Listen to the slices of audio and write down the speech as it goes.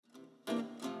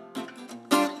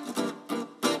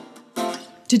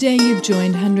Today you've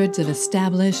joined hundreds of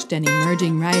established and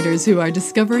emerging writers who are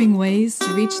discovering ways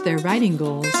to reach their writing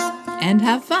goals and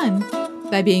have fun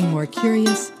by being more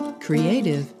curious,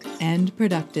 creative, and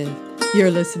productive.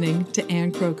 You're listening to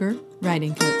Ann Croker,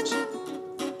 Writing Coach.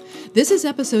 This is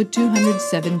episode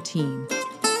 217,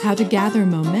 How to Gather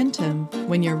Momentum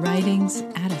When Your Writing's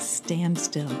at a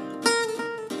Standstill.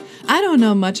 I don't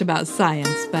know much about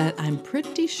science, but I'm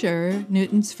pretty sure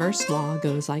Newton's first law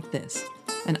goes like this.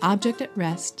 An object at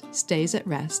rest stays at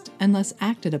rest unless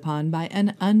acted upon by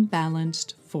an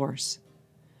unbalanced force.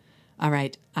 All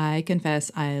right, I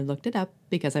confess I looked it up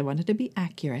because I wanted to be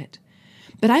accurate.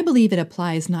 But I believe it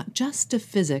applies not just to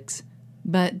physics,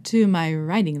 but to my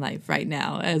writing life right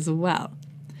now as well.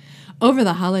 Over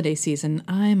the holiday season,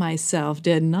 I myself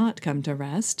did not come to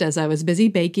rest as I was busy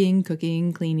baking,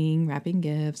 cooking, cleaning, wrapping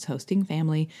gifts, hosting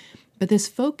family. But this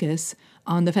focus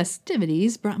on the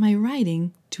festivities brought my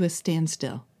writing to a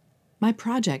standstill. My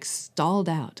project stalled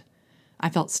out. I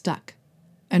felt stuck.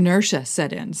 Inertia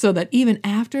set in, so that even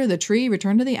after the tree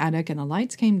returned to the attic and the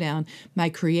lights came down, my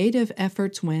creative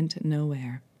efforts went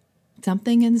nowhere.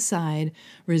 Something inside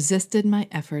resisted my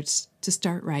efforts to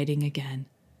start writing again.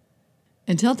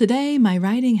 Until today, my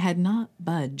writing had not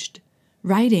budged.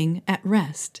 Writing at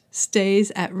rest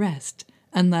stays at rest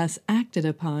unless acted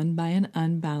upon by an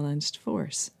unbalanced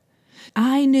force.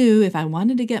 I knew if I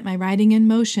wanted to get my writing in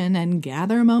motion and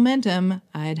gather momentum,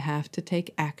 I'd have to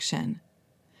take action.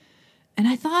 And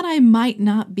I thought I might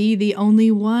not be the only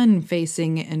one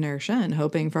facing inertia and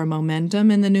hoping for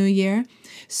momentum in the new year.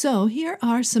 So here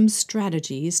are some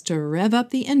strategies to rev up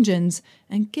the engines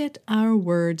and get our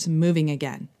words moving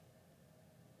again.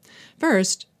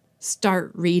 First,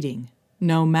 start reading,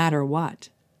 no matter what.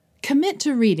 Commit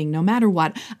to reading no matter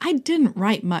what. I didn't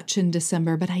write much in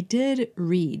December, but I did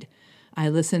read. I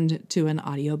listened to an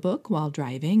audiobook while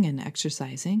driving and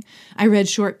exercising. I read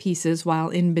short pieces while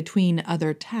in between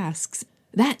other tasks.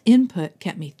 That input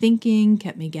kept me thinking,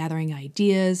 kept me gathering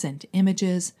ideas and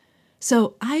images.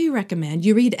 So I recommend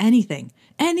you read anything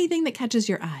that catches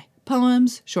your eye.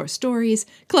 Poems, short stories,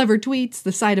 clever tweets,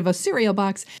 the side of a cereal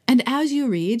box. And as you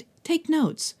read, take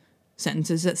notes.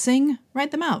 Sentences that sing, write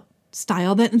them out.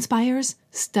 Style that inspires,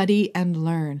 study and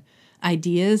learn.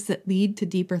 Ideas that lead to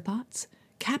deeper thoughts,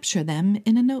 capture them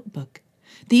in a notebook.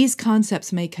 These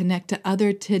concepts may connect to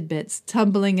other tidbits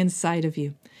tumbling inside of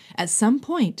you. At some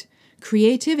point,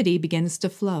 creativity begins to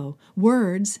flow.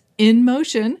 Words, in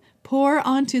motion, pour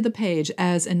onto the page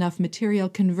as enough material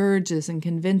converges and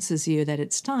convinces you that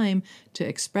it's time to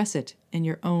express it in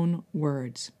your own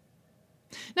words.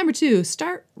 Number 2,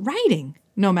 start writing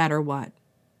no matter what.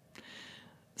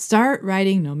 Start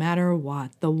writing no matter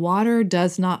what. The water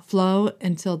does not flow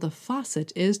until the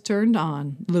faucet is turned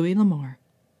on. Louis L'Amour.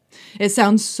 It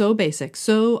sounds so basic,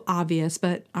 so obvious,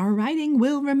 but our writing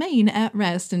will remain at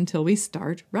rest until we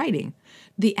start writing.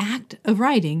 The act of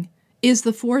writing is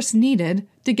the force needed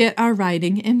to get our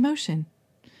writing in motion.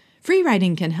 Free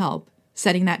writing can help,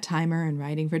 setting that timer and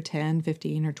writing for 10,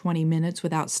 15, or 20 minutes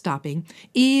without stopping,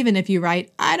 even if you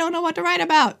write, I don't know what to write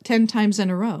about, 10 times in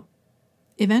a row.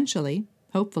 Eventually,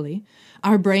 hopefully,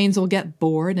 our brains will get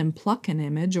bored and pluck an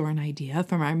image or an idea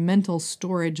from our mental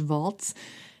storage vaults,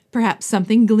 perhaps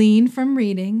something gleaned from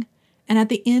reading, and at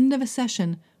the end of a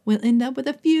session, we'll end up with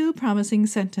a few promising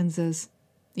sentences.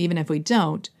 Even if we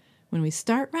don't, when we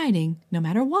start writing, no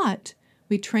matter what,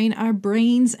 we train our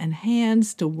brains and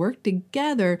hands to work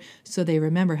together so they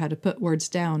remember how to put words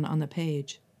down on the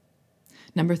page.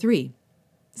 Number 3,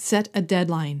 set a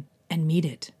deadline and meet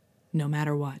it, no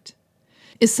matter what.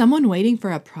 Is someone waiting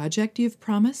for a project you've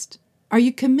promised? Are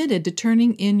you committed to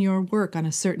turning in your work on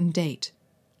a certain date?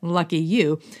 Lucky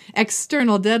you.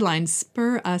 External deadlines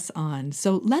spur us on,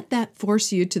 so let that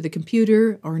force you to the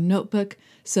computer or notebook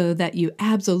so that you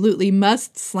absolutely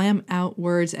must slam out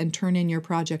words and turn in your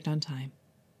project on time.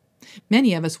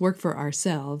 Many of us work for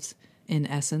ourselves, in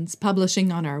essence,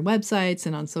 publishing on our websites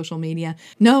and on social media.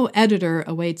 No editor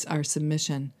awaits our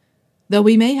submission. Though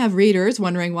we may have readers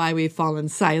wondering why we've fallen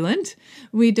silent,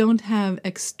 we don't have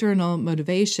external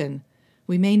motivation.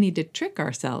 We may need to trick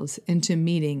ourselves into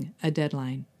meeting a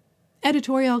deadline.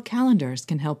 Editorial calendars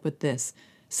can help with this.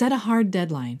 Set a hard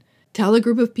deadline. Tell a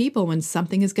group of people when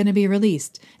something is going to be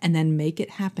released, and then make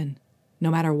it happen, no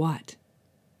matter what.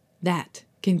 That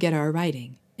can get our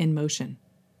writing in motion.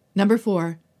 Number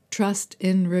 4, trust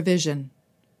in revision.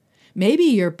 Maybe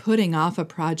you're putting off a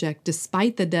project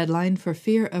despite the deadline for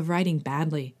fear of writing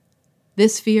badly.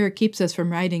 This fear keeps us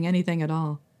from writing anything at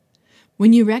all.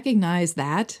 When you recognize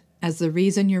that as the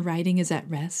reason your writing is at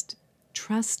rest,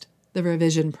 trust the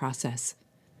revision process.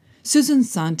 Susan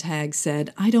Sontag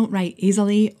said, I don't write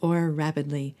easily or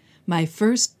rapidly. My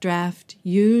first draft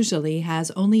usually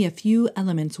has only a few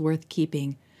elements worth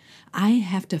keeping. I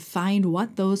have to find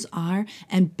what those are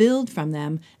and build from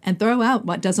them and throw out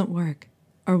what doesn't work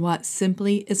or what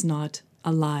simply is not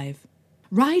alive.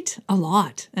 Write a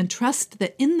lot and trust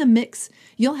that in the mix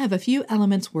you'll have a few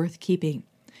elements worth keeping.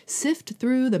 Sift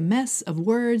through the mess of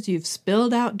words you've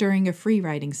spilled out during a free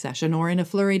writing session or in a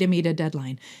flurry to meet a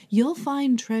deadline. You'll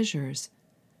find treasures.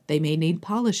 They may need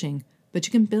polishing, but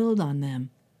you can build on them.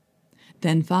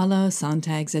 Then follow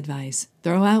Sontag's advice.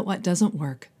 Throw out what doesn't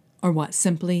work or what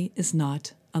simply is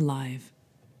not alive.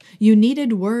 You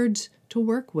needed words to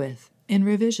work with in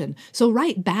revision, so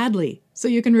write badly so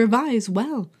you can revise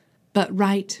well. But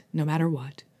write no matter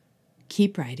what.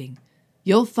 Keep writing.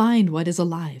 You'll find what is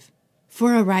alive.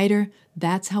 For a writer,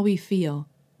 that's how we feel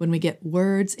when we get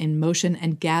words in motion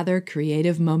and gather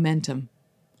creative momentum.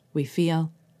 We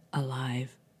feel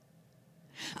alive.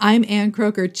 I'm Ann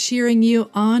Croker, cheering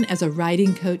you on as a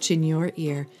writing coach in your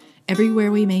ear,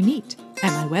 everywhere we may meet,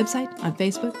 at my website, on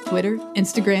Facebook, Twitter,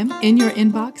 Instagram, in your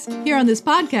inbox, here on this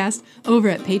podcast, over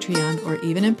at Patreon, or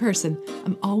even in person.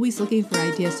 I'm always looking for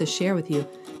ideas to share with you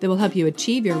that will help you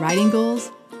achieve your writing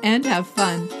goals and have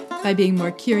fun by being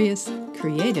more curious,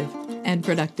 creative, and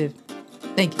productive.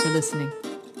 Thank you for listening.